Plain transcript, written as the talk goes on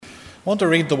I want to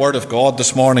read the Word of God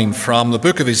this morning from the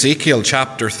book of Ezekiel,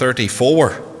 chapter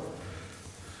 34.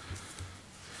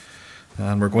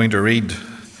 And we're going to read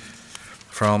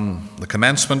from the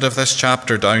commencement of this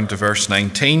chapter down to verse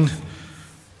 19.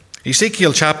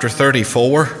 Ezekiel chapter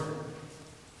 34.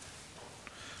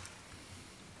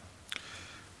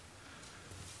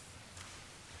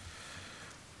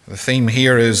 The theme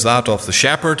here is that of the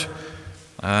shepherd,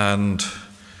 and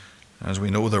as we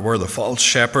know, there were the false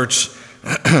shepherds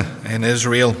in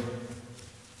Israel.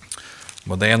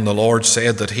 But then the Lord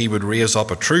said that he would raise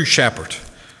up a true shepherd,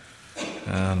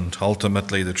 and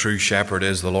ultimately the true shepherd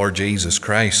is the Lord Jesus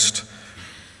Christ.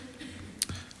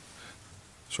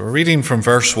 So we're reading from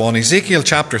verse 1, Ezekiel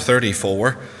chapter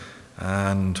 34,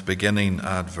 and beginning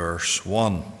at verse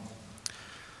 1.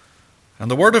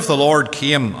 And the word of the Lord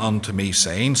came unto me,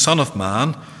 saying, Son of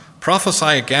man,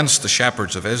 prophesy against the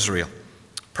shepherds of Israel.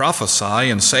 Prophesy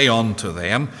and say unto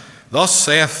them, Thus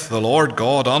saith the Lord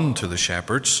God unto the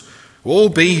shepherds, Woe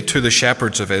be to the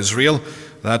shepherds of Israel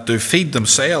that do feed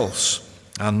themselves,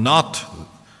 and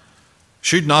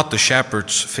should not the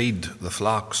shepherds feed the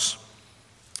flocks?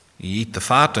 Ye eat the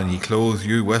fat, and ye clothe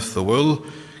you with the wool.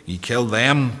 Ye kill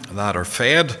them that are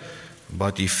fed,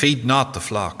 but ye feed not the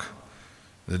flock.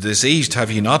 The diseased have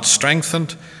ye not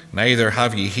strengthened, neither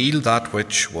have ye healed that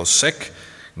which was sick,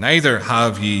 neither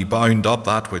have ye bound up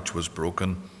that which was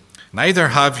broken, neither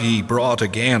have ye brought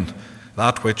again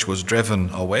that which was driven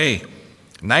away,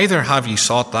 neither have ye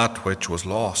sought that which was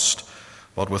lost,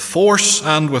 but with force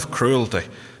and with cruelty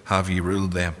have ye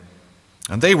ruled them.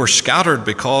 And they were scattered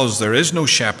because there is no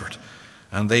shepherd,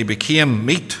 and they became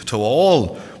meat to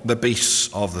all the beasts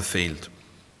of the field,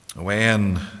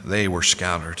 when they were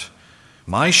scattered.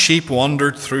 My sheep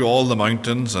wandered through all the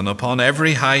mountains, and upon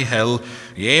every high hill.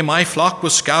 Yea, my flock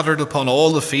was scattered upon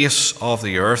all the face of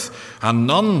the earth, and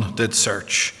none did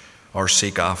search or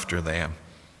seek after them.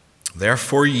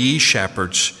 Therefore, ye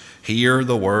shepherds, hear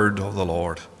the word of the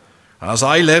Lord. As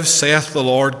I live, saith the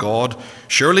Lord God,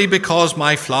 surely because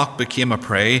my flock became a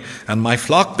prey, and my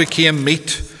flock became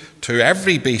meat to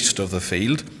every beast of the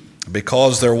field,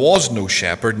 because there was no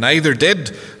shepherd, neither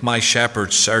did my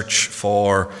shepherds search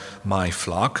for my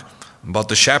flock, but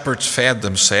the shepherds fed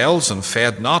themselves and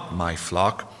fed not my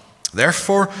flock.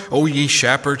 Therefore, O ye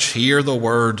shepherds, hear the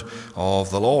word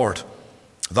of the Lord.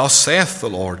 Thus saith the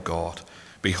Lord God,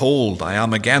 Behold, I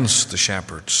am against the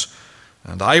shepherds,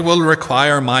 and I will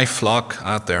require my flock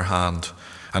at their hand,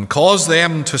 and cause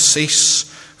them to cease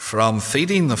from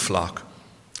feeding the flock.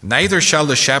 Neither shall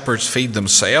the shepherds feed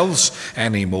themselves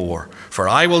any more, for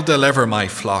I will deliver my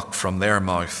flock from their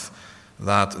mouth,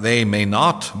 that they may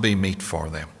not be meat for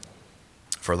them.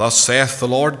 For thus saith the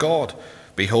Lord God,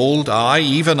 Behold, I,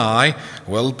 even I,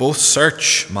 will both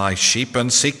search my sheep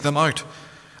and seek them out.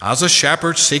 As a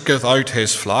shepherd seeketh out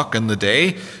his flock in the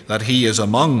day that he is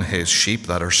among his sheep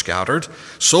that are scattered,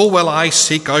 so will I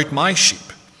seek out my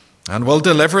sheep, and will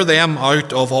deliver them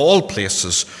out of all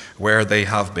places where they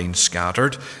have been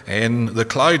scattered in the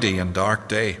cloudy and dark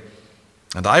day.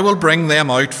 And I will bring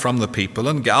them out from the people,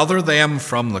 and gather them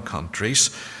from the countries,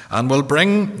 and will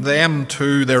bring them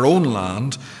to their own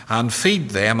land, and feed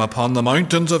them upon the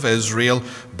mountains of Israel,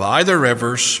 by the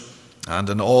rivers, and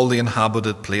in all the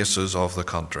inhabited places of the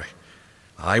country.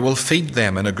 I will feed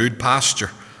them in a good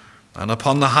pasture, and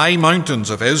upon the high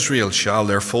mountains of Israel shall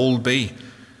their fold be.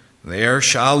 There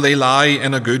shall they lie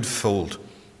in a good fold,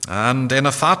 and in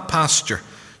a fat pasture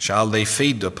shall they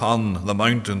feed upon the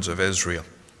mountains of Israel.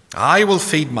 I will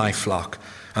feed my flock,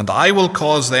 and I will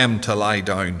cause them to lie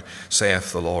down,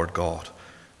 saith the Lord God.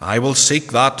 I will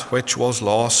seek that which was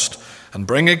lost, and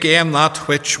bring again that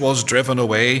which was driven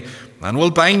away, and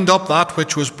will bind up that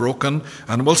which was broken,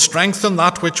 and will strengthen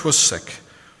that which was sick.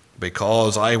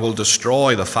 Because I will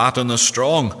destroy the fat and the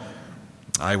strong,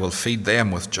 I will feed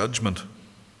them with judgment.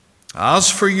 As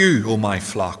for you, O my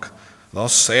flock,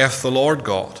 thus saith the Lord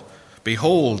God,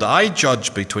 Behold, I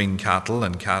judge between cattle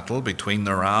and cattle, between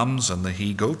the rams and the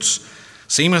he-goats.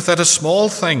 Seemeth it a small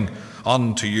thing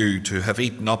unto you to have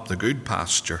eaten up the good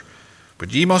pasture,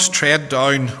 but ye must tread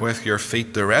down with your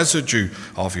feet the residue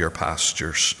of your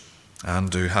pastures,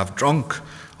 and to have drunk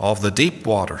of the deep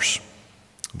waters.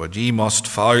 But ye must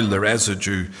foul the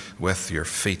residue with your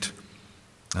feet.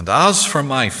 And as for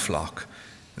my flock,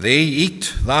 they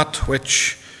eat that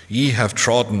which ye have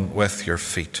trodden with your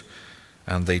feet,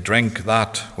 and they drink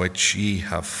that which ye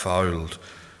have fouled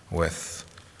with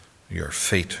your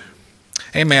feet.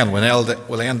 Amen.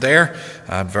 We'll end there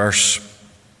at verse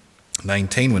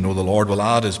 19. We know the Lord will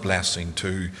add his blessing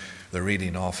to the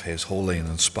reading of his holy and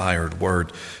inspired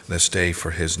word this day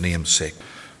for his name's sake.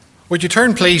 Would you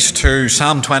turn please to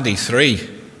Psalm 23?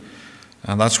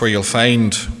 And that's where you'll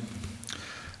find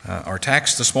our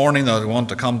text this morning that we want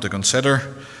to come to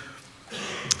consider.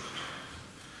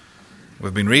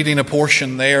 We've been reading a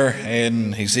portion there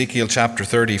in Ezekiel chapter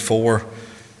 34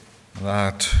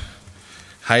 that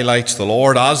highlights the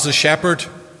Lord as the shepherd.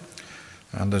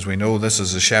 And as we know, this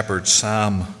is a shepherd's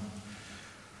psalm.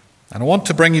 And I want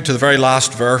to bring you to the very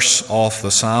last verse of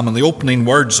the psalm and the opening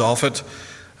words of it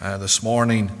this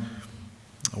morning,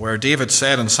 where David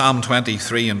said in Psalm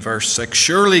 23 and verse 6,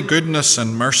 "Surely goodness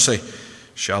and mercy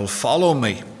shall follow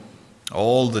me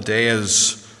all the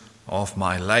days of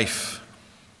my life."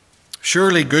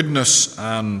 Surely goodness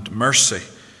and mercy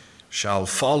shall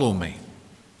follow me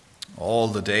all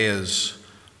the days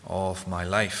of my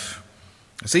life.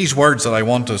 It's these words that I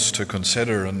want us to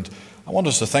consider, and I want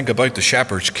us to think about the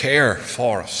shepherd's care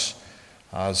for us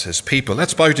as his people.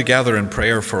 Let's bow together in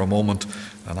prayer for a moment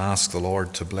and ask the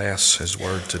Lord to bless his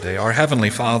word today. Our Heavenly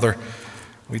Father,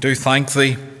 we do thank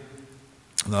thee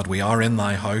that we are in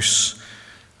thy house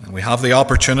and we have the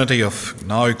opportunity of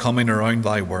now coming around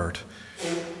thy word.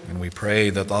 And we pray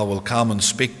that thou will come and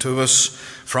speak to us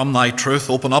from thy truth.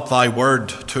 Open up thy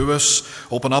word to us.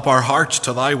 Open up our hearts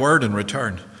to thy word in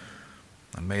return.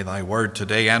 And may thy word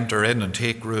today enter in and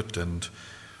take root, and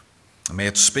may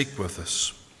it speak with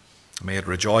us. May it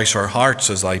rejoice our hearts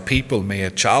as thy people. May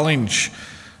it challenge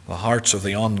the hearts of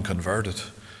the unconverted.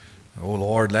 O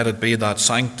Lord, let it be that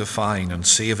sanctifying and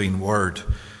saving word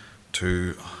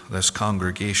to this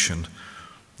congregation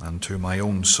and to my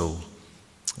own soul.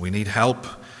 We need help,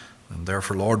 and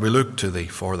therefore, Lord, we look to thee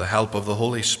for the help of the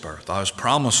Holy Spirit. Thou hast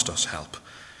promised us help.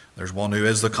 There's one who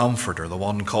is the Comforter, the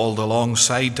one called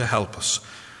alongside to help us.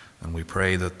 And we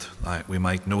pray that we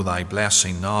might know thy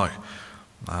blessing now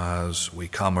as we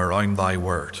come around thy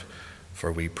word.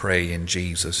 For we pray in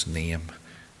Jesus' name.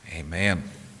 Amen.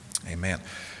 Amen.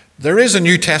 There is a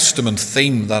New Testament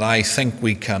theme that I think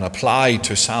we can apply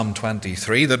to Psalm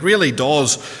 23 that really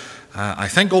does, I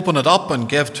think, open it up and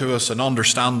give to us an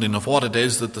understanding of what it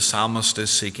is that the psalmist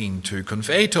is seeking to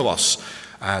convey to us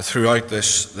throughout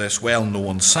this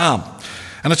well-known psalm.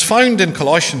 And it's found in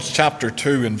Colossians chapter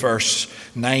 2 and verse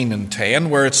 9 and 10,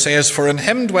 where it says, "For in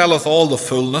him dwelleth all the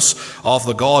fullness of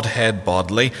the Godhead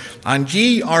bodily, and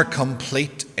ye are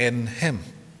complete in him."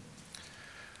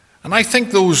 And I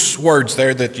think those words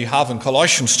there that you have in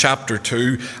Colossians chapter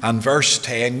 2 and verse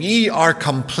 10, "Ye are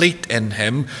complete in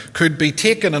him," could be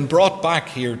taken and brought back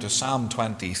here to Psalm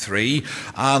 23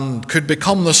 and could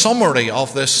become the summary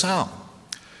of this psalm.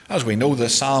 As we know,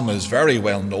 this psalm is very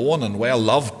well known and well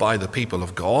loved by the people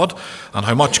of God, and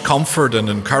how much comfort and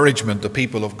encouragement the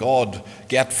people of God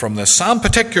get from this psalm,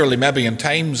 particularly maybe in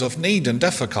times of need and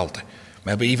difficulty,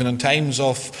 maybe even in times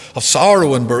of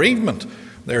sorrow and bereavement.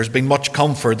 There's been much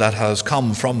comfort that has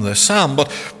come from this psalm.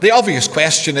 But the obvious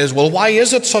question is, well, why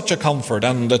is it such a comfort?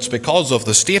 And it's because of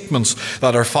the statements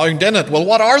that are found in it. Well,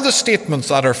 what are the statements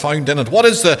that are found in it? What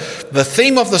is the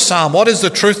theme of the psalm? What is the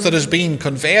truth that is being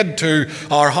conveyed to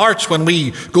our hearts when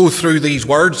we go through these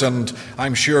words? And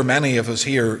I'm sure many of us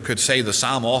here could say the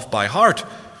psalm off by heart.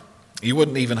 You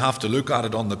wouldn't even have to look at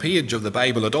it on the page of the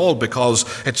Bible at all, because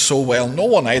it's so well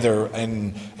known, either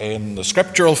in the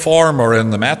scriptural form or in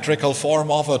the metrical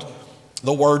form of it.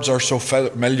 The words are so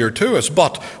familiar to us.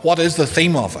 But what is the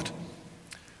theme of it?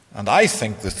 And I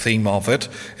think the theme of it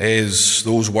is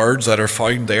those words that are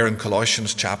found there in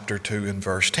Colossians chapter 2 and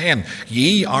verse 10.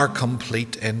 "Ye are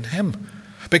complete in him."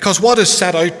 Because what is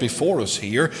set out before us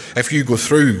here, if you go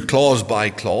through clause by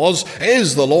clause,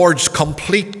 is the Lord's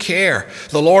complete care,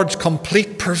 the Lord's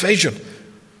complete provision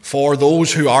for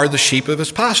those who are the sheep of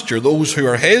his pasture, those who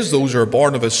are his, those who are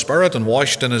born of his Spirit and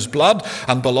washed in his blood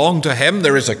and belong to him.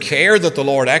 There is a care that the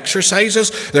Lord exercises.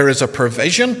 There is a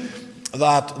provision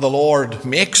that the Lord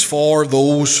makes for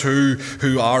those who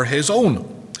are his own.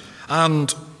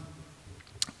 And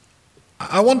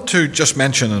I want to just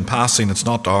mention in passing, it's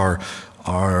not our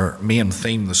main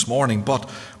theme this morning, but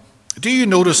do you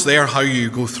notice there how you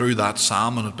go through that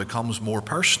psalm and it becomes more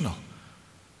personal?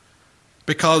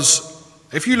 Because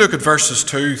if you look at verses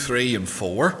 2, 3 and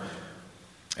 4,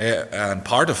 and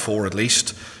part of 4 at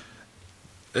least,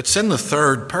 it's in the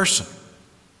third person.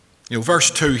 Verse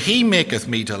 2, "He maketh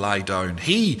me to lie down,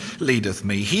 he leadeth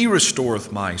me, he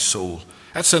restoreth my soul."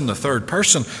 That's in the third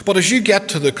person. But as you get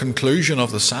to the conclusion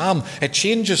of the psalm, it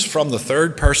changes from the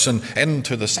third person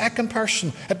into the second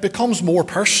person. It becomes more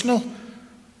personal.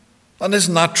 And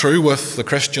isn't that true with the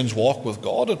Christian's walk with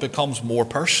God? It becomes more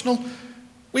personal.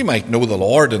 We might know the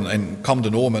Lord and come to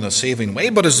know him in a saving way,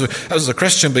 but as the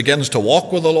Christian begins to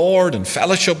walk with the Lord and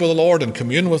fellowship with the Lord and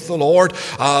commune with the Lord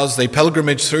as they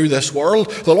pilgrimage through this world,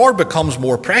 the Lord becomes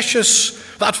more precious.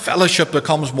 That fellowship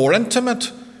becomes more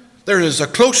intimate. There is a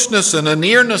closeness and a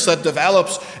nearness that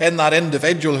develops in that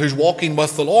individual who's walking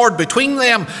with the Lord, between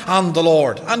them and the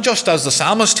Lord. And just as the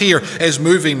psalmist here is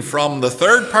moving from the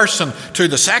third person to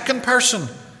the second person,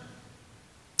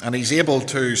 and he's able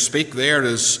to speak there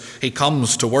as he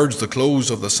comes towards the close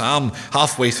of the psalm,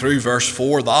 halfway through verse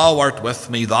 4, "Thou art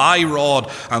with me, thy rod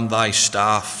and thy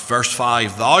staff." Verse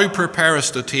 5, "Thou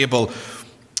preparest a table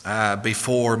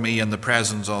before me in the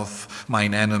presence of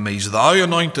mine enemies. Thou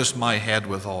anointest my head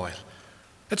with oil."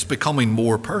 It's becoming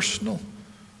more personal.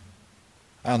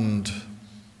 And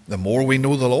the more we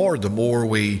know the Lord, the more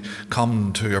we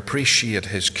come to appreciate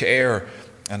his care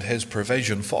and his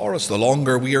provision for us. The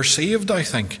longer we are saved, I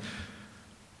think,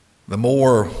 the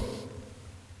more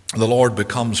the Lord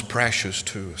becomes precious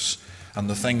to us, and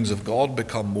the things of God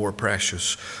become more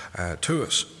precious to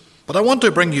us. But I want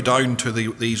to bring you down to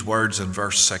these words in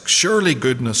verse 6. "Surely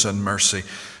goodness and mercy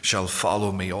shall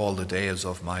follow me all the days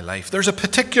of my life." There's a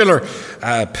particular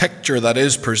picture that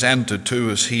is presented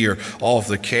to us here of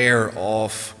the care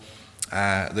of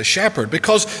the shepherd,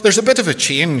 because there's a bit of a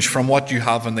change from what you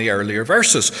have in the earlier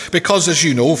verses. Because, as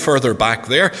you know, further back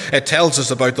there, it tells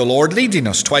us about the Lord leading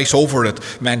us. Twice over it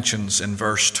mentions in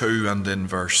verse 2 and in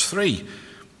verse 3.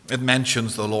 It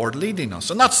mentions the Lord leading us.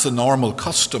 And that's the normal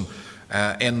custom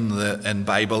in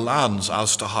Bible lands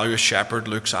as to how a shepherd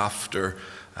looks after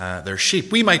their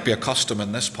sheep. We might be accustomed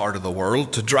in this part of the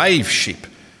world to drive sheep.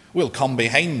 We'll come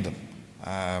behind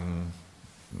them.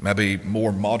 Maybe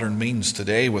more modern means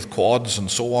today with quads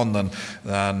and so on,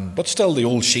 but still the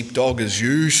old sheepdog is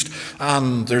used,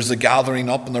 and there's the gathering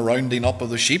up and the rounding up of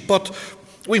the sheep, but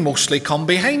we mostly come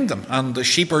behind them and the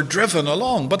sheep are driven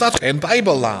along. But that's in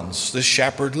Bible lands. The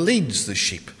shepherd leads the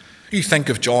sheep. You think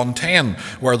of John 10,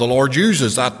 where the Lord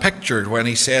uses that picture when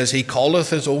he says, "He calleth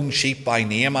his own sheep by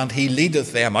name, and he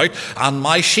leadeth them out, and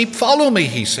my sheep follow me,"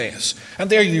 he says. And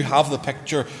there you have the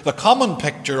picture, the common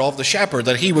picture of the shepherd,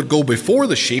 that he would go before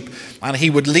the sheep and he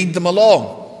would lead them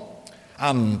along.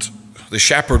 And the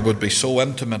shepherd would be so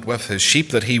intimate with his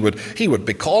sheep that he would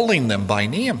be calling them by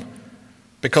name.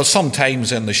 Because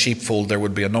sometimes in the sheepfold there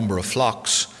would be a number of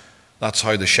flocks. That's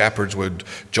how the shepherds would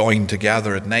join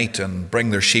together at night and bring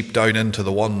their sheep down into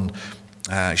the one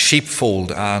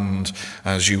sheepfold. And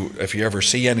if you ever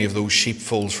see any of those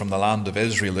sheepfolds from the land of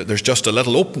Israel, there's just a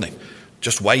little opening,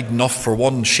 just wide enough for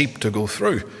one sheep to go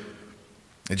through.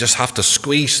 They just have to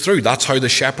squeeze through. That's how the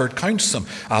shepherd counts them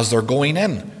as they're going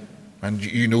in. And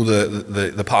you know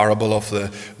the parable of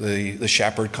the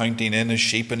shepherd counting in his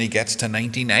sheep, and he gets to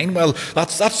 99. Well,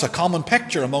 that's a common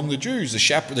picture among the Jews.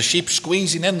 The sheep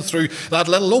squeezing in through that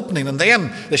little opening, and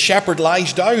then the shepherd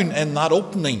lies down in that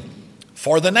opening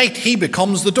for the night. He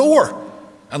becomes the door.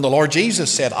 And the Lord Jesus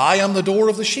said, "I am the door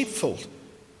of the sheepfold."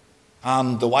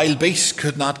 And the wild beasts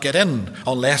could not get in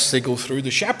unless they go through the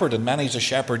shepherd. And many's a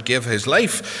shepherd give his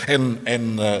life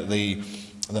in the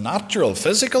natural,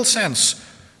 physical sense,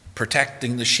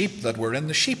 protecting the sheep that were in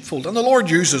the sheepfold. And the Lord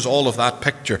uses all of that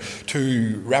picture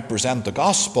to represent the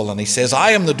gospel. And he says,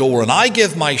 "I am the door, and I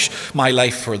give my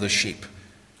life for the sheep."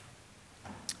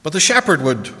 But the shepherd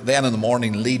would then in the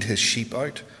morning lead his sheep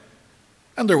out.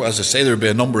 And there, as I say, there would be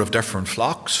a number of different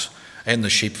flocks in the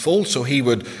sheepfold. So he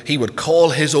would call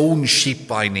his own sheep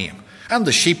by name. And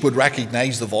the sheep would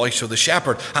recognize the voice of the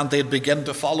shepherd, and they'd begin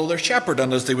to follow their shepherd.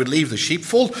 And as they would leave the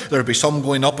sheepfold, there'd be some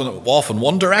going off in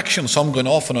one direction, some going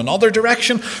off in another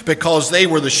direction, because they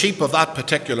were the sheep of that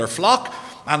particular flock,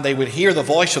 and they would hear the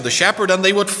voice of the shepherd, and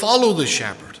they would follow the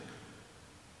shepherd.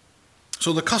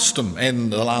 So the custom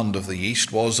in the land of the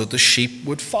East was that the sheep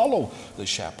would follow the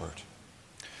shepherd.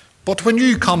 But when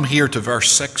you come here to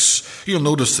verse 6, you'll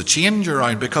notice the change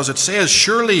around, because it says,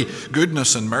 "Surely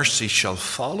goodness and mercy shall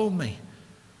follow me."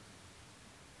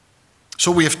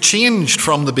 So we have changed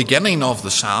from the beginning of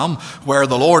the psalm, where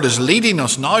the Lord is leading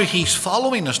us. Now he's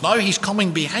following us. Now he's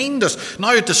coming behind us.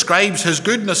 Now it describes his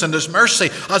goodness and his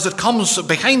mercy as it comes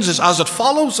behind us, as it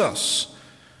follows us.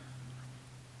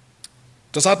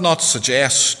 Does that not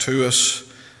suggest to us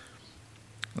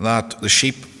that the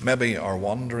sheep maybe are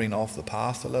wandering off the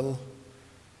path a little?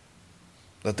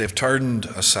 That they've turned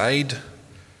aside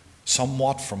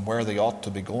somewhat from where they ought to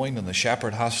be going, and the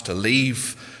shepherd has to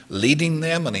leave leading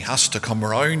them, and he has to come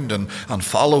around and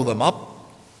follow them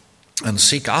up and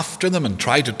seek after them and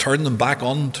try to turn them back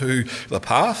onto the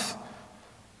path?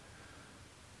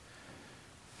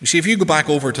 You see, if you go back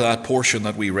over to that portion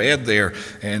that we read there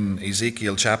in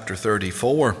Ezekiel chapter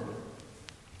 34,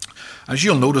 as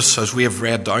you'll notice as we have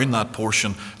read down that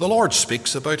portion, the Lord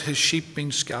speaks about his sheep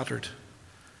being scattered.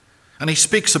 And he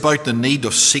speaks about the need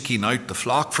of seeking out the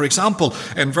flock. For example,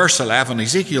 in verse 11,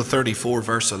 Ezekiel 34,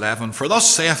 verse 11, "For thus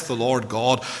saith the Lord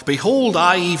God, Behold,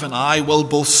 I, even I, will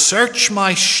both search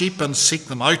my sheep and seek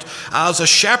them out, as a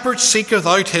shepherd seeketh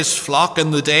out his flock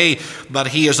in the day that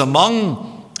he is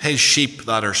among his sheep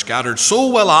that are scattered. So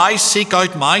will I seek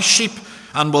out my sheep,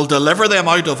 and will deliver them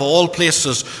out of all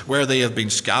places where they have been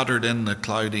scattered in the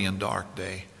cloudy and dark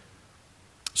day."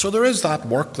 So there is that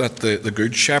work that the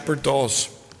good shepherd does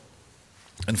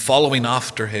in following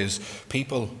after his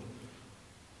people,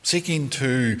 seeking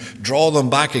to draw them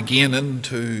back again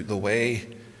into the way.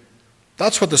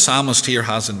 That's what the psalmist here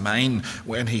has in mind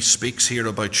when he speaks here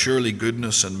about surely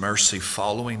goodness and mercy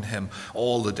following him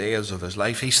all the days of his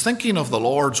life. He's thinking of the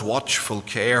Lord's watchful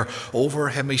care over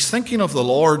him. He's thinking of the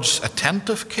Lord's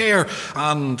attentive care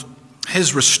and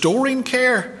his restoring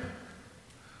care.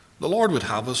 The Lord would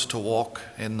have us to walk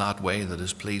in that way that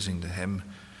is pleasing to him.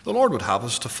 The Lord would have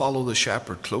us to follow the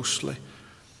shepherd closely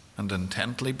and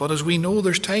intently. But as we know,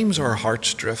 there's times our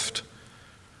hearts drift.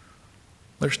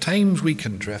 There's times we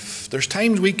can drift. There's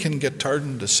times we can get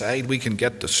turned aside. We can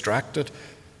get distracted.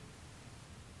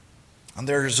 And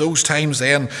there's those times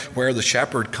then where the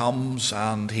shepherd comes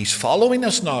and he's following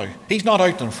us now. He's not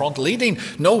out in front leading.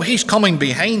 No, he's coming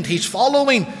behind. He's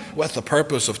following with the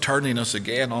purpose of turning us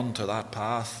again onto that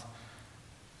path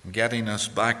and getting us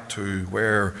back to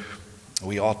where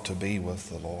we ought to be with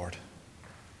the Lord.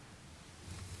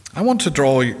 I want to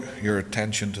draw your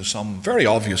attention to some very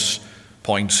obvious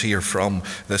points here from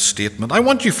this statement. I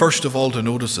want you first of all to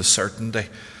notice the certainty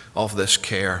of this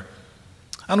care.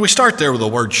 And we start there with the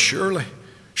word surely.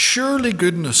 Surely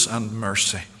goodness and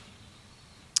mercy.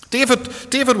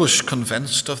 David was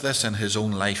convinced of this in his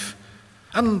own life.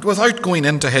 And without going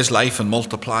into his life and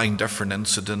multiplying different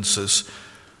incidences,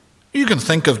 you can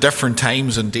think of different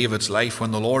times in David's life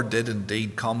when the Lord did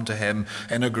indeed come to him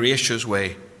in a gracious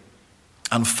way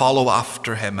and follow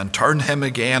after him and turn him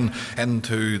again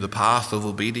into the path of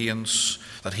obedience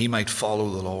that he might follow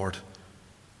the Lord.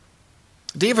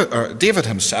 David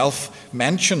himself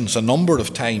mentions a number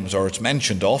of times, or it's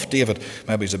mentioned of David,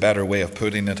 maybe is a better way of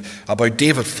putting it, about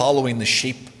David following the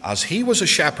sheep as he was a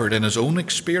shepherd in his own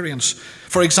experience.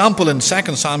 For example, in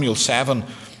 2 Samuel 7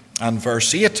 and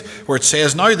verse 8, where it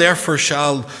says, "Now therefore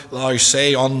shall thou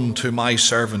say unto my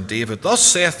servant David, Thus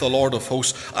saith the Lord of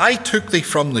hosts, I took thee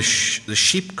from the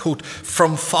sheepcote,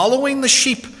 from following the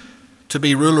sheep, to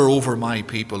be ruler over my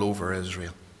people, over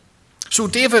Israel." So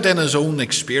David, in his own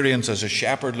experience as a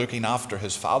shepherd looking after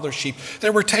his father's sheep,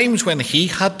 there were times when he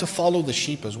had to follow the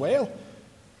sheep as well.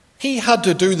 He had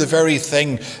to do the very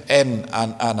thing in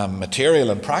a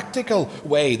material and practical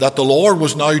way that the Lord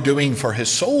was now doing for his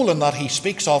soul and that he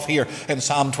speaks of here in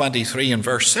Psalm 23 and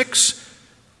verse 6.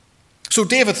 So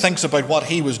David thinks about what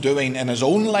he was doing in his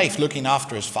own life, looking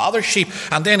after his father's sheep,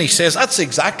 and then he says, that's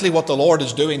exactly what the Lord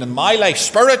is doing in my life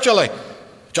spiritually.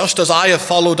 Just as I have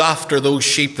followed after those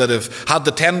sheep that have had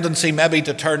the tendency maybe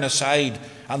to turn aside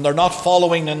and they're not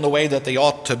following in the way that they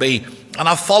ought to be. And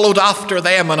I've followed after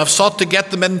them and I've sought to get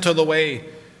them into the way.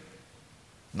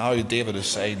 Now David is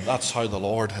saying, that's how the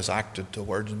Lord has acted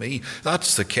towards me.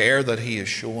 That's the care that he has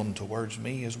shown towards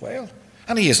me as well.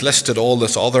 And he has listed all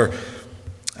this other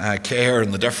care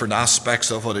and the different aspects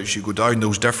of it as you go down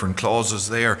those different clauses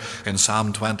there in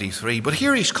Psalm 23. But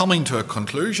here he's coming to a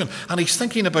conclusion and he's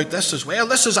thinking about this as well.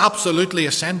 This is absolutely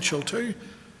essential too.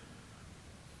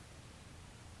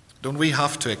 Don't we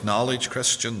have to acknowledge,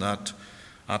 Christian, that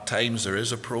at times there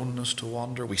is a proneness to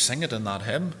wander? We sing it in that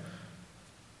hymn.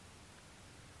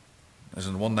 As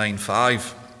in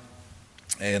 195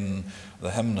 in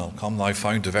the hymnal, "Come thou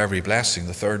fount of every blessing,"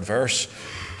 the third verse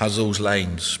has those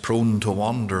lines, "Prone to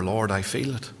wander, Lord, I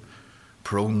feel it.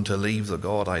 Prone to leave the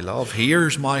God I love.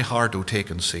 Here's my heart, O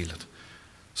take and seal it.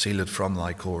 Seal it from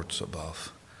thy courts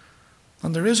above."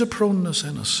 And there is a proneness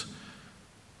in us.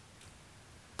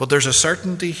 But there's a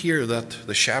certainty here that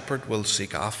the shepherd will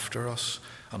seek after us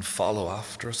and follow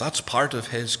after us. That's part of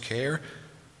his care.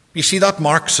 You see, that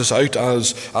marks us out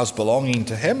as belonging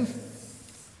to him.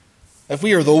 If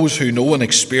we are those who know and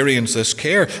experience this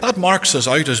care, that marks us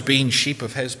out as being sheep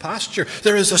of his pasture.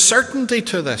 There is a certainty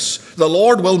to this. The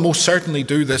Lord will most certainly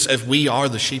do this if we are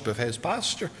the sheep of his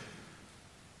pasture,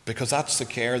 because that's the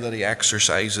care that he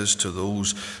exercises to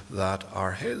those that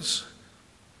are his.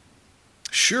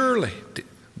 Surely,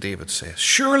 David says,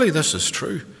 surely this is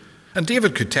true. And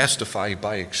David could testify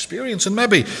by experience, and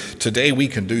maybe today we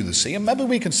can do the same. Maybe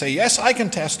we can say, yes, I can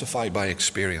testify by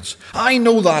experience. I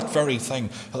know that very thing.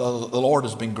 The Lord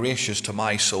has been gracious to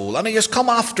my soul, and he has come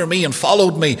after me and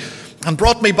followed me and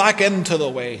brought me back into the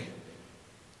way.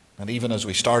 And even as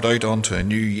we start out onto a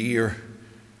new year,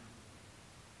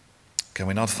 Can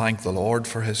we not thank the Lord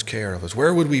for his care of us?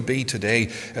 Where would we be today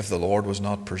if the Lord was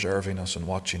not preserving us and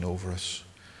watching over us?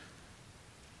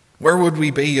 Where would we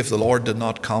be if the Lord did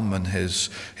not come in his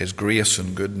grace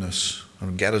and goodness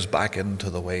and get us back into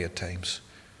the way at times?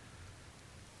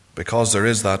 Because there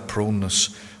is that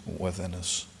proneness within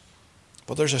us.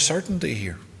 But there's a certainty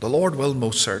here. The Lord will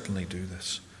most certainly do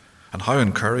this. And how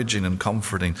encouraging and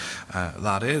comforting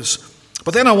that is.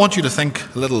 But then I want you to think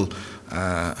a little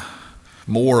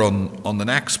more on the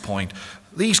next point.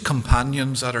 These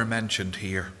companions that are mentioned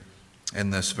here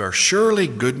in this verse, surely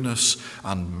goodness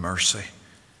and mercy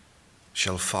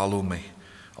shall follow me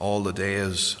all the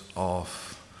days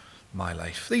of my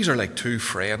life. These are like two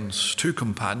friends, two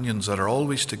companions that are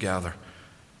always together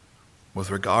with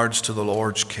regards to the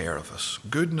Lord's care of us.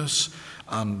 Goodness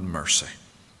and mercy.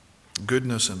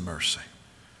 Goodness and mercy.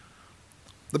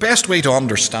 The best way to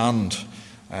understand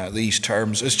these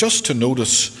terms is just to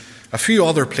notice a few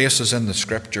other places in the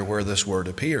Scripture where this word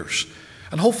appears.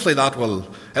 And hopefully that will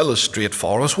illustrate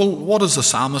for us, well, what does the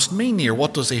psalmist mean here?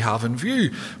 What does he have in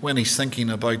view when he's thinking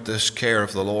about this care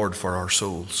of the Lord for our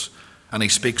souls? And he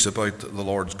speaks about the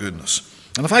Lord's goodness.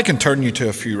 And if I can turn you to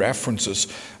a few references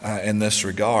in this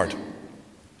regard.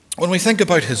 When we think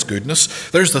about his goodness,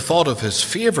 there's the thought of his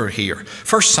favour here.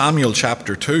 1 Samuel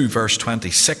chapter 2, verse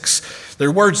 26. There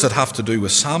are words that have to do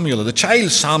with Samuel. The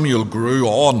child Samuel grew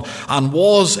on and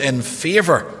was in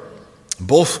favour,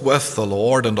 both with the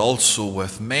Lord and also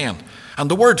with men.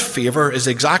 And the word favour is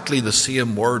exactly the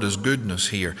same word as goodness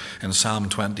here in Psalm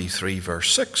 23,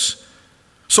 verse 6.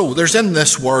 So there's in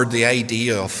this word the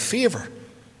idea of favour,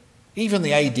 even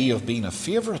the idea of being a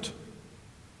favourite.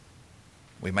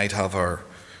 We might have our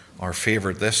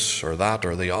favourite this or that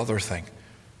or the other thing.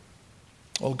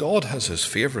 Well, God has his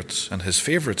favourites, and his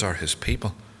favourites are his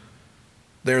people.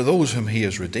 They're those whom he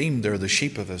has redeemed. They're the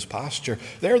sheep of his pasture.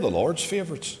 They're the Lord's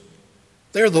favourites.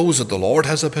 They're those that the Lord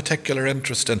has a particular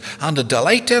interest in and a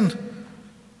delight in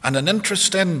and an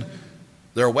interest in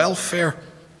their welfare.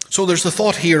 So there's the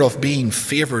thought here of being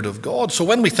favoured of God. So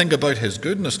when we think about his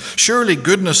goodness, surely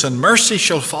goodness and mercy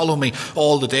shall follow me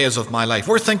all the days of my life.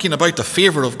 We're thinking about the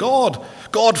favour of God,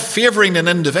 God favouring an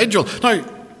individual. Now,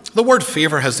 the word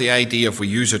favour has the idea, if we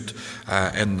use it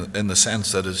in the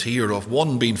sense that is here, of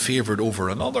one being favoured over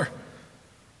another.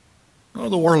 No,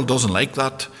 the world doesn't like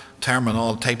that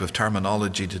type of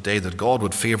terminology today, that God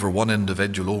would favour one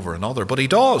individual over another, but he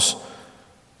does.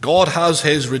 God has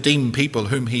his redeemed people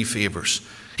whom he favours.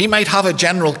 He might have a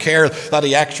general care that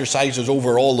he exercises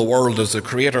over all the world as the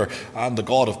creator and the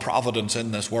God of providence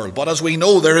in this world. But as we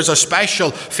know, there is a special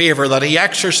favour that he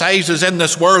exercises in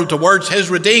this world towards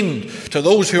his redeemed, to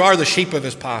those who are the sheep of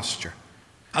his pasture.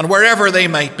 And wherever they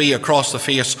might be across the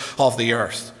face of the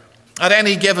earth, at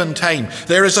any given time,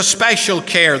 there is a special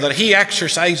care that he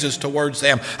exercises towards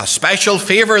them, a special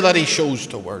favour that he shows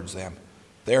towards them.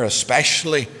 They're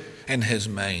especially in his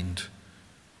mind.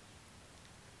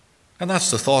 And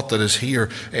that's the thought that is here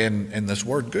in this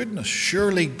word goodness.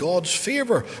 Surely God's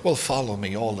favour will follow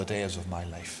me all the days of my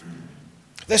life.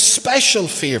 This special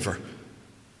favour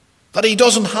that he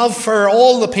doesn't have for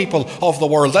all the people of the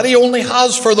world, that he only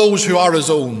has for those who are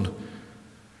his own.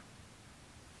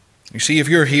 You see, if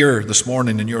you're here this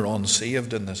morning and you're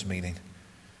unsaved in this meeting,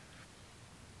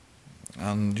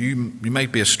 and you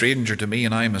might be a stranger to me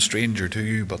and I'm a stranger to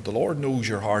you, but the Lord knows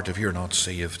your heart if you're not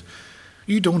saved.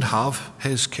 You don't have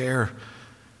his care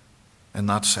in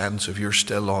that sense if you're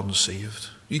still unsaved.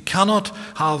 You cannot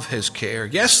have his care.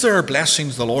 Yes, there are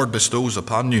blessings the Lord bestows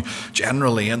upon you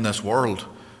generally in this world,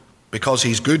 because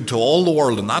he's good to all the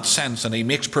world in that sense, and he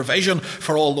makes provision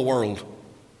for all the world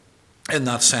in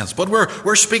that sense. But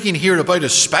we're speaking here about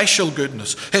his special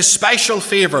goodness, his special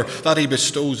favour that he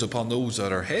bestows upon those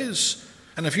that are his.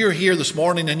 And if you're here this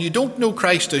morning and you don't know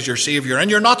Christ as your Saviour and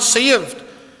you're not saved,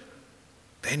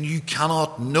 then you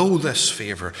cannot know this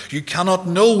favour. You cannot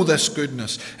know this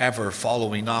goodness ever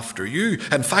following after you.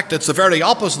 In fact, it's the very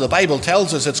opposite. The Bible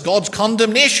tells us it's God's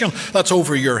condemnation that's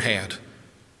over your head,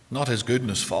 not his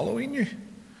goodness following you.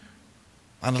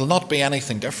 And it'll not be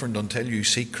anything different until you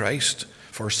seek Christ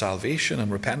for salvation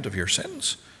and repent of your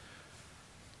sins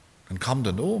and come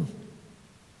to know him.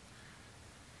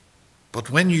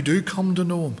 But when you do come to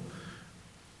know him,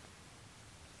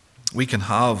 we can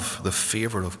have the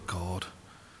favour of God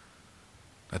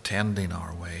attending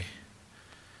our way.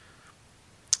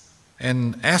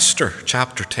 In Esther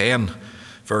chapter 10,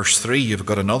 verse 3, you've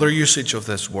got another usage of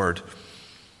this word.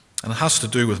 And it has to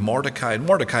do with Mordecai. And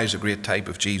Mordecai is a great type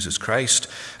of Jesus Christ.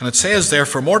 And it says there,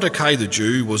 for Mordecai the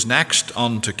Jew was next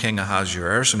unto King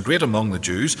Ahasuerus, and great among the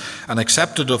Jews, and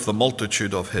accepted of the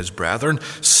multitude of his brethren,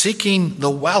 seeking the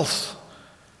wealth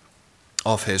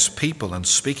of his people and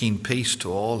speaking peace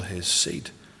to all his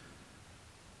seed.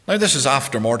 Now this is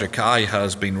after Mordecai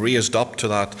has been raised up to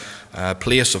that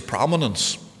place of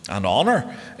prominence and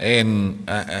honour in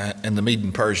the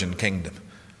Medo-Persian kingdom.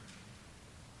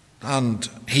 And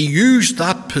he used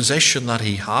that position that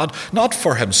he had, not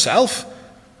for himself.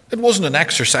 It wasn't an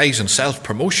exercise in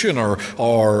self-promotion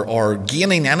or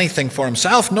gaining anything for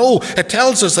himself. No, it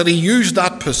tells us that he used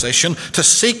that position to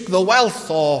seek the wealth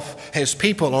of his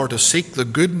people, or to seek the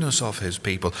goodness of his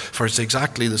people. For it's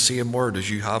exactly the same word as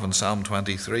you have in Psalm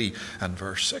 23 and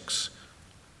verse 6.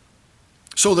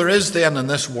 So there is then in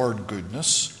this word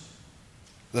goodness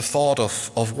the thought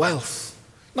of wealth.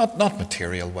 Not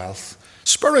material wealth,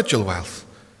 spiritual wealth.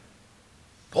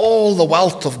 All the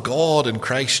wealth of God in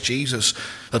Christ Jesus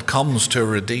that comes to a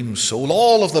redeemed soul.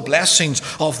 All of the blessings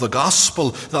of the gospel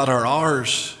that are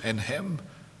ours in him.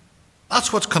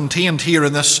 That's what's contained here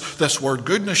in this word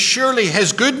goodness. Surely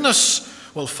his goodness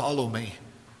will follow me.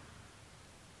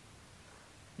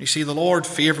 You see, the Lord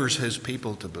favours his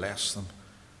people to bless them.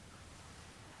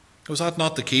 Was that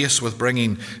not the case with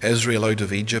bringing Israel out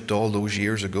of Egypt all those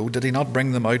years ago? Did he not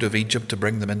bring them out of Egypt to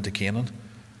bring them into Canaan?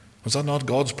 Was that not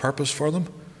God's purpose for them?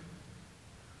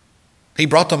 He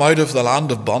brought them out of the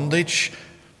land of bondage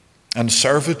and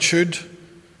servitude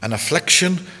and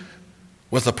affliction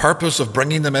with the purpose of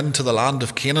bringing them into the land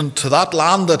of Canaan, to that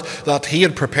land that he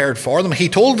had prepared for them. He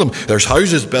told them, there's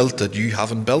houses built that you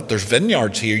haven't built. There's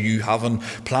vineyards here you haven't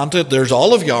planted. There's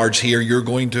olive yards here you're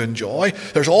going to enjoy.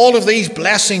 There's all of these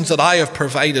blessings that I have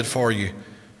provided for you.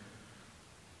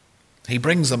 He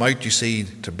brings them out, you see,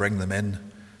 to bring them in.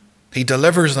 He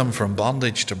delivers them from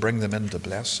bondage to bring them into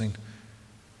blessing.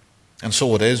 And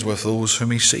so it is with those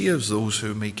whom he saves, those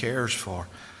whom he cares for,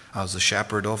 as the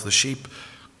shepherd of the sheep.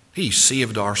 He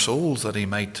saved our souls that he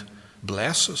might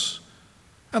bless us.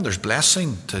 And there's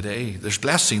blessing today. There's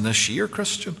blessing this year,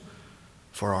 Christian,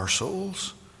 for our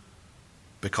souls,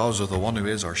 because of the one who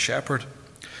is our shepherd.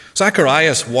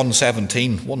 Zechariah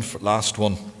 1:17, one last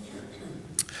one.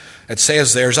 It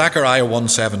says there, Zechariah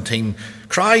 1:17,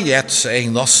 cry yet,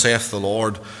 saying, thus saith the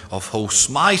Lord of hosts,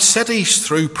 my cities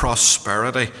through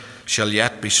prosperity shall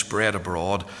yet be spread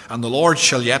abroad, and the Lord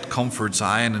shall yet comfort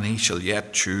Zion, and he shall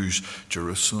yet choose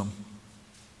Jerusalem.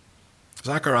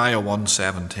 Zechariah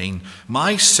 1:17,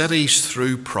 my cities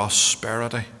through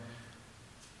prosperity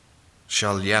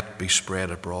shall yet be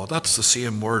spread abroad. That's the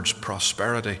same words,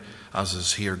 prosperity, as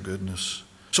is here goodness.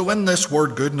 So in this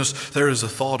word goodness, there is a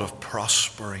thought of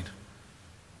prospering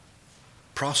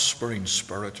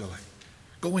spiritually,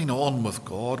 going on with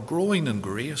God, growing in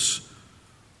grace,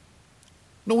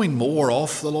 knowing more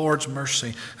of the Lord's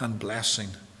mercy and blessing.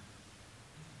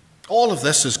 All of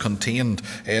this is contained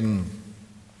in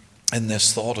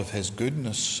this thought of his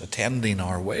goodness attending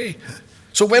our way.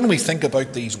 So when we think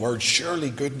about these words, surely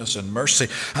goodness and mercy,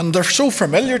 and they're so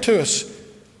familiar to us,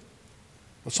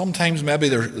 but sometimes maybe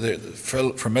their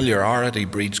familiarity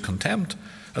breeds contempt,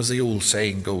 as the old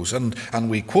saying goes. And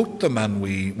we quote them and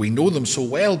we know them so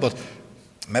well, but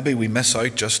maybe we miss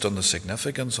out just on the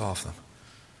significance of them.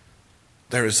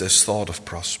 There is this thought of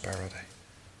prosperity.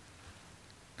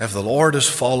 If the Lord is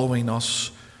following us,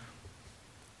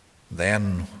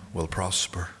 then we'll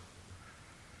prosper.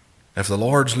 If the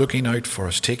Lord's looking out for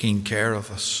us, taking care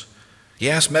of us,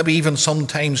 yes, maybe even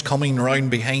sometimes coming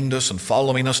round behind us and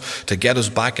following us to get us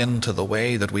back into the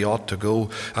way that we ought to go,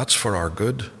 that's for our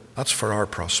good. That's for our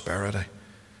prosperity.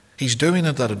 He's doing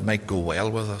it that it might go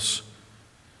well with us.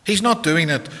 He's not doing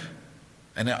it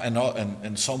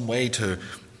in some way to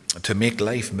make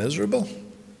life miserable.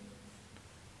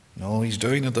 No, he's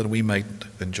doing it that we might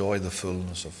enjoy the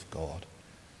fullness of God.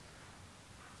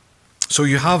 So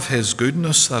you have his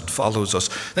goodness that follows us.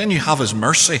 Then you have his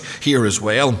mercy here as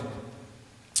well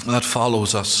that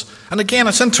follows us. And again,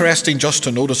 it's interesting just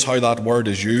to notice how that word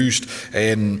is used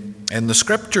in the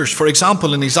scriptures. For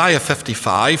example, in Isaiah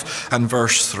 55 and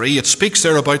verse 3, it speaks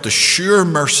there about the sure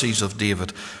mercies of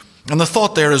David. And the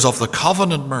thought there is of the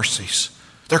covenant mercies.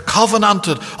 They're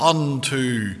covenanted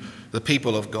unto the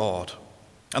people of God.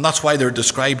 And that's why they're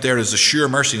described there as the sure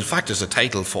mercies. In fact, it's a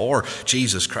title for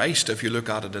Jesus Christ, if you look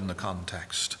at it in the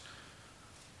context.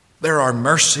 There are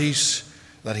mercies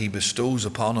that he bestows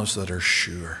upon us that are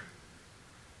sure.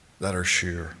 That are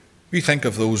sure. You think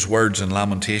of those words in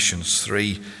Lamentations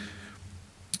 3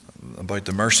 about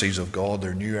the mercies of God.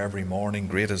 They're new every morning.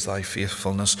 Great is thy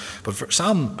faithfulness. But for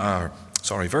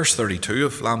verse 32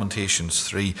 of Lamentations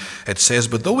 3, it says,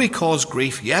 but though he cause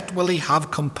grief, yet will he have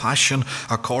compassion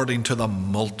according to the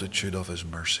multitude of his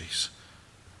mercies.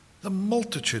 The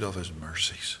multitude of his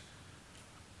mercies.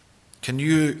 Can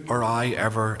you or I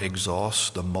ever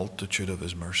exhaust the multitude of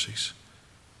his mercies?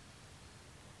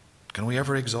 Can we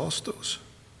ever exhaust those?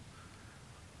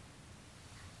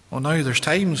 Well, now there's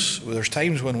times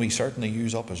when we certainly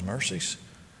use up his mercies.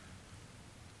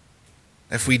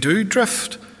 If we do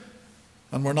drift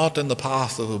and we're not in the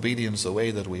path of obedience the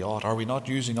way that we ought, are we not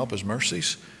using up his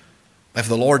mercies? If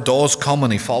the Lord does come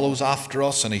and he follows after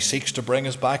us and he seeks to bring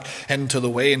us back into the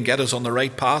way and get us on the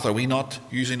right path, are we not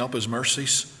using up his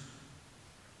mercies?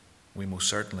 We most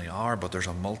certainly are, but there's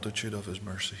a multitude of his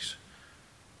mercies.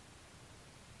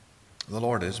 The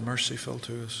Lord is merciful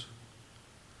to us.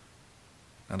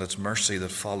 And it's mercy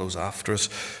that follows after us.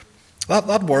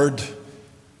 That word,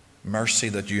 mercy,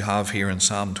 that you have here in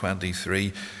Psalm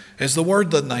 23 is the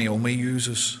word that Naomi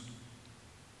uses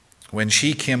when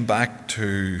she came back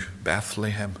to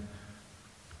Bethlehem,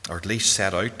 or at least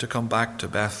set out to come back to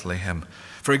Bethlehem.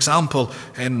 For example,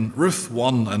 in Ruth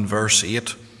 1 and verse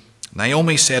 8,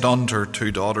 Naomi said unto her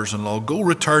two daughters-in-law, Go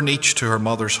return each to her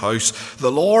mother's house.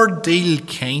 The Lord deal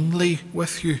kindly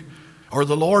with you, or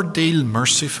the Lord deal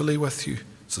mercifully with you.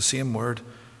 It's the same word,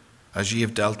 as ye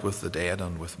have dealt with the dead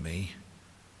and with me.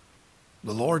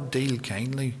 The Lord deal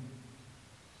kindly.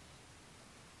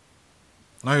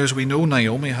 Now, as we know,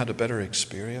 Naomi had a bitter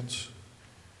experience.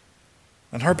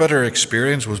 And her bitter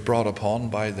experience was brought upon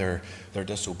by their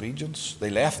disobedience. They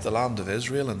left the land of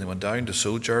Israel and they went down to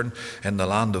sojourn in the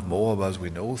land of Moab, as we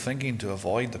know, thinking to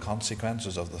avoid the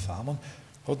consequences of the famine.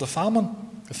 But the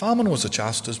famine was a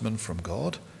chastisement from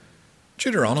God.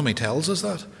 Deuteronomy tells us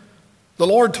that. The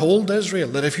Lord told Israel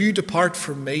that if you depart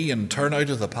from me and turn out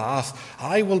of the path,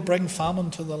 I will bring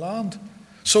famine to the land.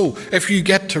 So if you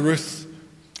get to Ruth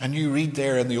and you read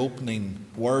there in the opening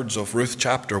words of Ruth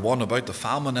chapter 1 about the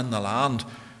famine in the land,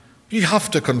 you have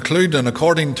to conclude, and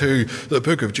according to the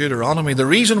book of Deuteronomy, the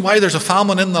reason why there's a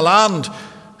famine in the land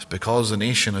is because the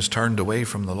nation has turned away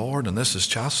from the Lord, and this is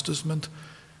chastisement.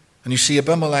 And you see,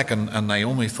 Abimelech and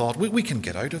Naomi thought, we can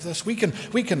get out of this. We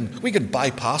can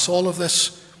bypass all of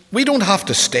this. We don't have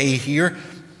to stay here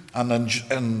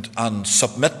and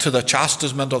submit to the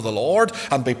chastisement of the Lord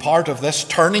and be part of this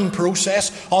turning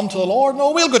process unto the Lord.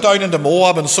 No, we'll go down into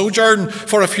Moab and sojourn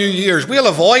for a few years. We'll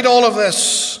avoid all of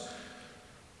this.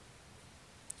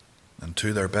 And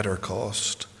to their bitter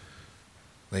cost,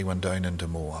 they went down into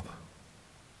Moab.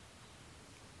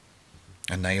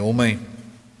 And Naomi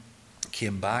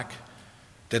came back.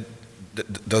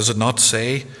 Does it not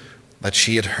say that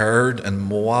she had heard in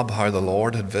Moab how the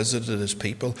Lord had visited his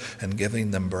people and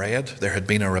giving them bread? There had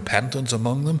been a repentance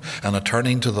among them and a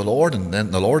turning to the Lord. And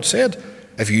then the Lord said,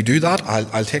 if you do that,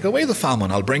 I'll take away the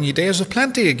famine. I'll bring you days of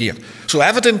plenty again. So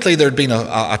evidently there'd been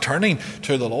a turning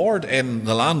to the Lord in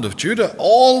the land of Judah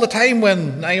all the time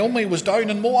when Naomi was down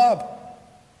in Moab.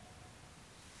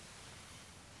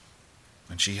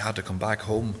 And she had to come back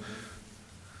home.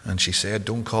 And she said,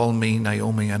 don't call me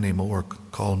Naomi anymore.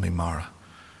 Call me Mara.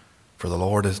 For the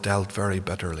Lord has dealt very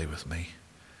bitterly with me.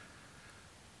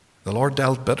 The Lord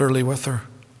dealt bitterly with her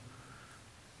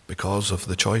because of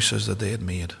the choices that they had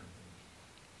made.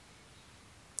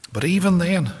 But even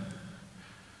then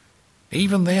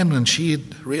when she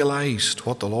had realized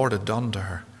what the Lord had done to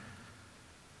her,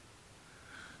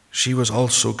 she was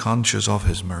also conscious of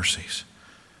his mercies.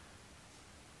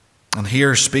 And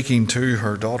here, speaking to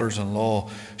her daughters-in-law,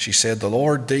 she said, the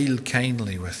Lord deal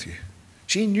kindly with you.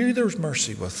 She knew there was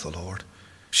mercy with the Lord.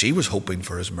 She was hoping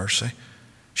for his mercy.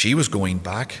 She was going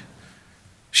back.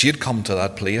 She had come to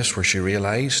that place where she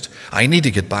realized, I need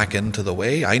to get back into the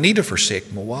way. I need to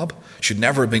forsake Moab. She'd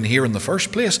never been here in the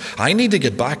first place. I need to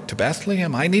get back to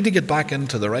Bethlehem. I need to get back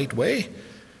into the right way.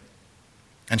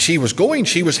 And she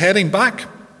was heading back.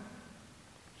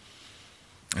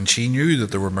 And she knew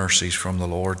that there were mercies from the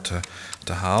Lord to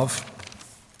have.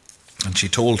 And she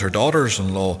told her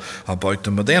daughters-in-law about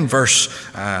them. But then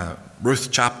Ruth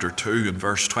chapter 2 and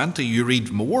verse 20, you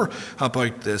read more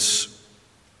about this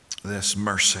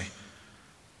mercy.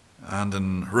 And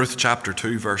in Ruth chapter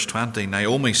 2 verse 20,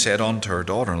 Naomi said unto her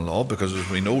daughter-in-law, because as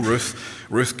we know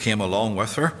Ruth came along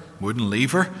with her, wouldn't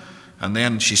leave her. And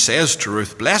then she says to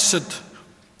Ruth, blessed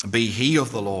be he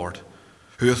of the Lord,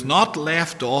 who hath not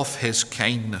left off his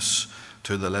kindness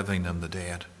to the living and the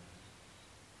dead.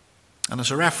 And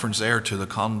there's a reference there to the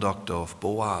conduct of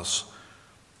Boaz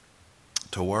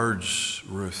towards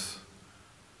Ruth.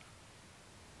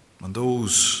 And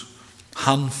those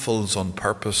handfuls on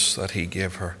purpose that he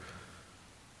gave her.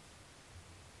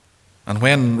 And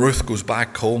when Ruth goes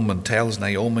back home and tells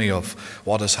Naomi of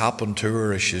what has happened to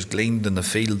her as she's gleaned in the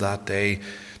field that day,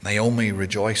 Naomi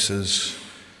rejoices.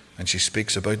 And she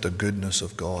speaks about the goodness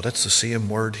of God. It's the same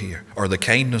word here, or the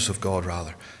kindness of God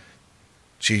rather.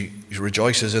 She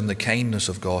rejoices in the kindness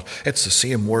of God. It's the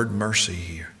same word, mercy,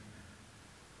 here.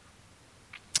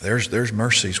 There's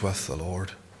mercies with the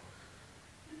Lord.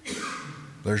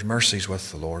 There's mercies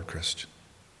with the Lord, Christian.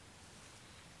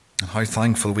 And how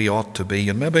thankful we ought to be.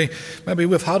 And maybe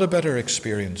we've had a better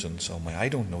experience in some way. I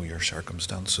don't know your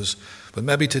circumstances. But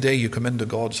maybe today you come into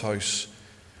God's house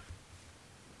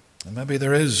and maybe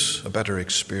there is a better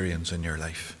experience in your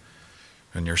life,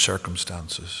 in your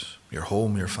circumstances, your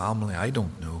home, your family. I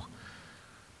don't know.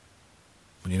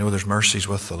 But you know there's mercies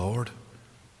with the Lord.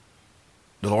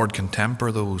 The Lord can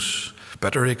temper those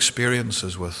better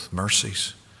experiences with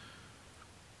mercies.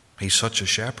 He's such a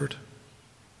shepherd.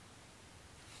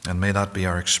 And may that be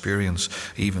our experience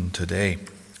even today.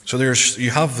 So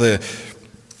you have the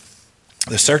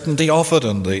certainty of it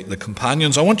and the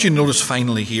companions. I want you to notice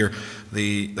finally here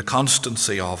the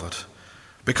constancy of it.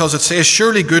 Because it says,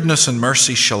 surely goodness and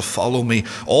mercy shall follow me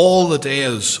all the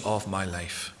days of my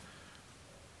life.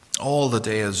 All the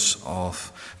days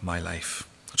of my life.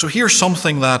 So here's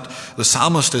something that the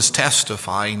psalmist is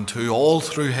testifying to all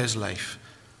through his life.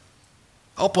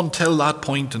 Up until that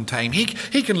point in time, he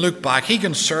can look back, he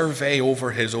can survey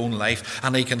over his own life,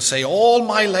 and he can say, all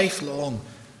my life long,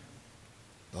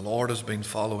 the Lord has been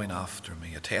following after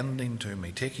me, attending to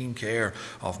me, taking care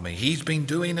of me. He's been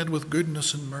doing it with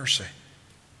goodness and mercy.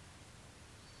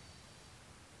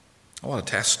 What a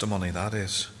testimony that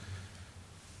is,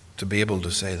 to be able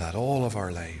to say that all of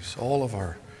our lives, all of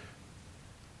our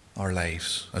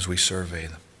lives as we survey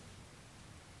them.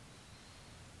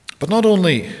 But not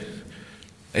only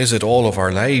is it all of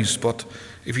our lives, but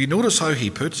if you notice how he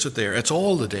puts it there, it's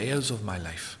all the days of my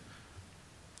life.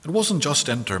 It wasn't just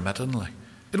intermittently.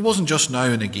 It wasn't just now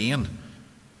and again.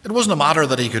 It wasn't a matter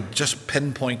that he could just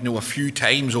pinpoint a few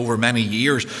times over many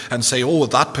years and say, oh,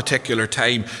 at that particular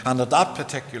time and at that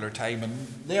particular time and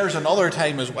there's another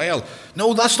time as well.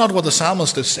 No, that's not what the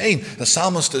psalmist is saying. The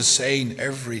psalmist is saying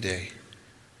every day,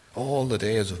 all the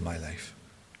days of my life.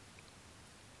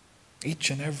 Each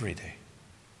and every day.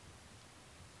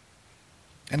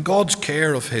 And God's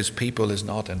care of his people is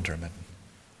not intermittent.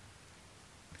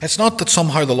 It's not that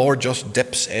somehow the Lord just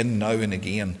dips in now and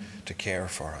again to care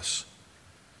for us.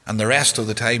 And the rest of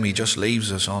the time he just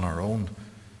leaves us on our own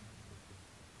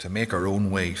to make our own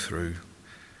way through.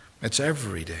 It's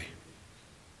every day.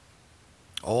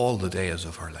 All the days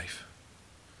of our life.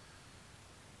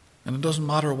 And it doesn't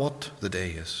matter what the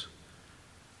day is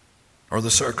or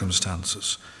the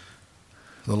circumstances.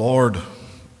 The Lord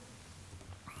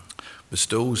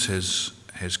bestows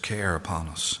his care upon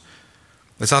us.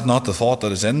 Is that not the thought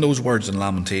that is in those words in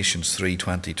Lamentations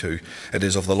 3:22? It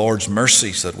is of the Lord's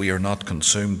mercies that we are not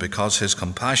consumed, because his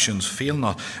compassions fail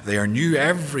not. They are new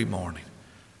every morning.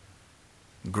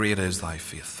 Great is thy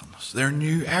faithfulness. They're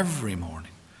new every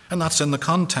morning. And that's in the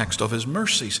context of his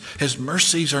mercies. His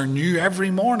mercies are new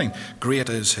every morning. Great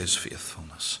is his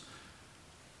faithfulness.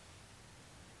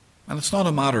 And it's not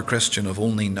a matter, Christian, of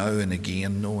only now and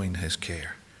again knowing his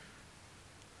care.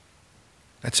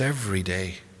 It's every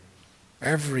day,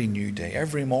 every new day,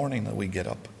 every morning that we get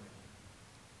up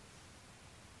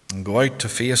and go out to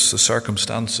face the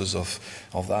circumstances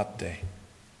of that day.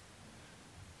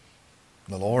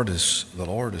 The Lord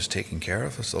is taking care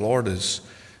of us. The Lord is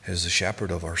the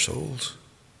shepherd of our souls.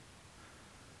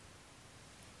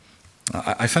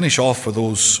 I finish off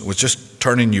with just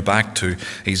turning you back to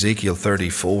Ezekiel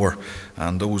 34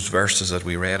 and those verses that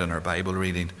we read in our Bible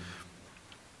reading.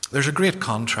 There's a great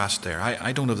contrast there.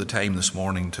 I don't have the time this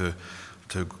morning to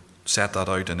set that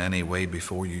out in any way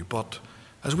before you, but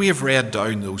as we have read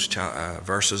down those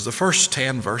verses, the first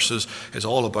 10 verses is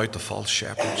all about the false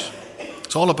shepherds.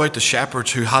 It's all about the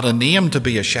shepherds who had a name to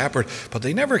be a shepherd, but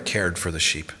they never cared for the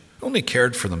sheep. They only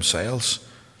cared for themselves.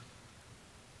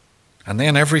 And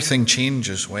then everything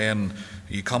changes when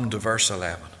you come to verse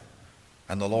 11.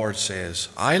 And the Lord says,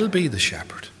 I'll be the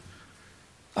shepherd.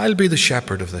 I'll be the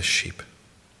shepherd of this sheep.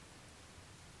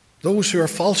 Those who are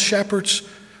false shepherds,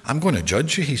 I'm going to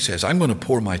judge you, he says. I'm going to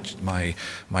pour my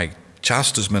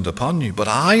chastisement upon you, but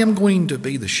I am going to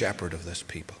be the shepherd of this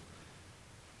people.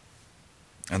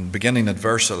 And beginning at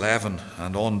verse 11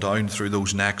 and on down through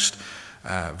those next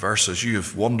verses, you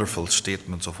have wonderful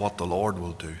statements of what the Lord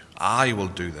will do. I will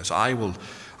do this. I will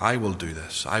do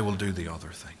this. I will do the other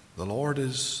thing. The Lord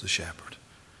is the shepherd.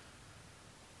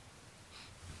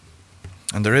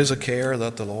 And there is a care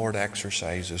that the Lord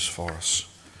exercises for us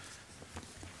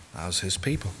as his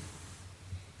people.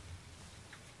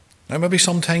 Now maybe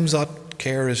sometimes that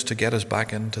care is to get us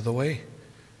back into the way.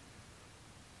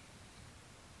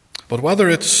 But whether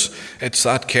it's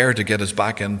that care to get us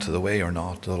back into the way or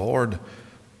not, the Lord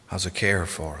has a care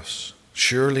for us.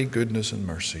 Surely goodness and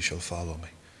mercy shall follow me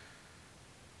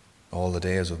all the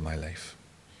days of my life.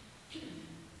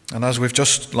 And as we've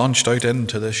just launched out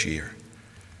into this year,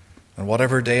 and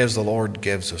whatever days the Lord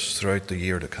gives us throughout the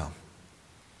year to come,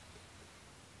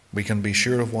 we can be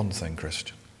sure of one thing,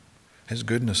 Christian. His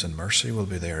goodness and mercy will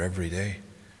be there every day.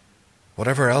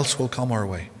 Whatever else will come our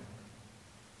way.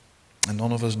 And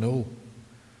none of us know.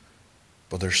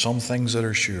 But there's some things that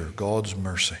are sure. God's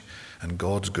mercy and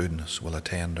God's goodness will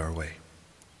attend our way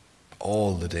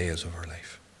all the days of our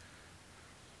life.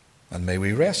 And may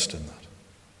we rest in that.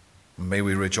 And may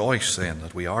we rejoice then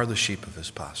that we are the sheep of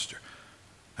his pasture.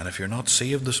 And if you're not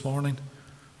saved this morning,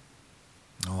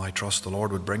 I trust the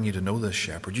Lord would bring you to know this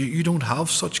shepherd. You don't have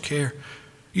such care.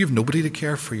 You have nobody to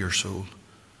care for your soul.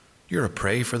 You're a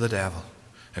prey for the devil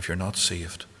if you're not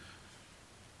saved.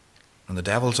 And the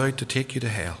devil's out to take you to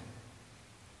hell.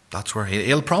 That's where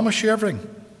he'll promise you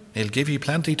everything. He'll give you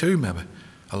plenty too, maybe,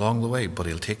 along the way, but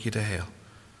he'll take you to hell.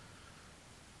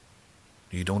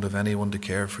 You don't have anyone to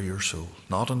care for your soul,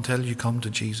 not until you come to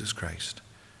Jesus Christ.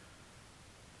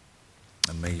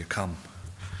 And may you come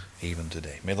even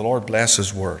today. May the Lord bless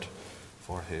his word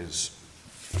for his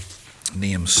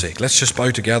name's sake. Let's just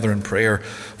bow together in prayer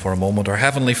for a moment. Our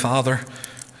Heavenly Father,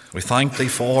 we thank thee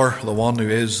for the one who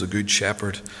is the good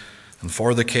shepherd and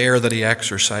for the care that he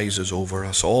exercises over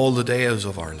us all the days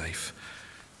of our life.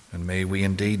 And may we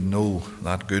indeed know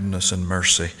that goodness and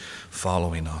mercy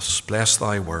following us. Bless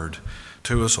thy word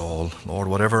to us all. Lord,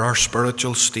 whatever our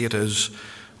spiritual state is,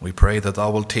 we pray that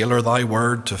thou wilt tailor thy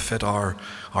word to fit our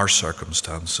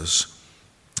circumstances.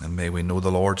 And may we know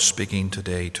the Lord speaking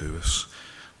today to us.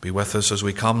 Be with us as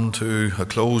we come to a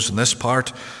close in this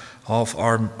part of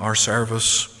our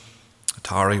service.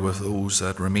 Tarry with those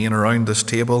that remain around this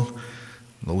table.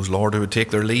 Those, Lord, who would take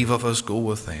their leave of us, go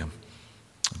with them.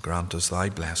 Grant us thy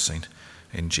blessing.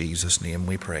 In Jesus' name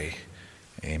we pray.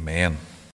 Amen.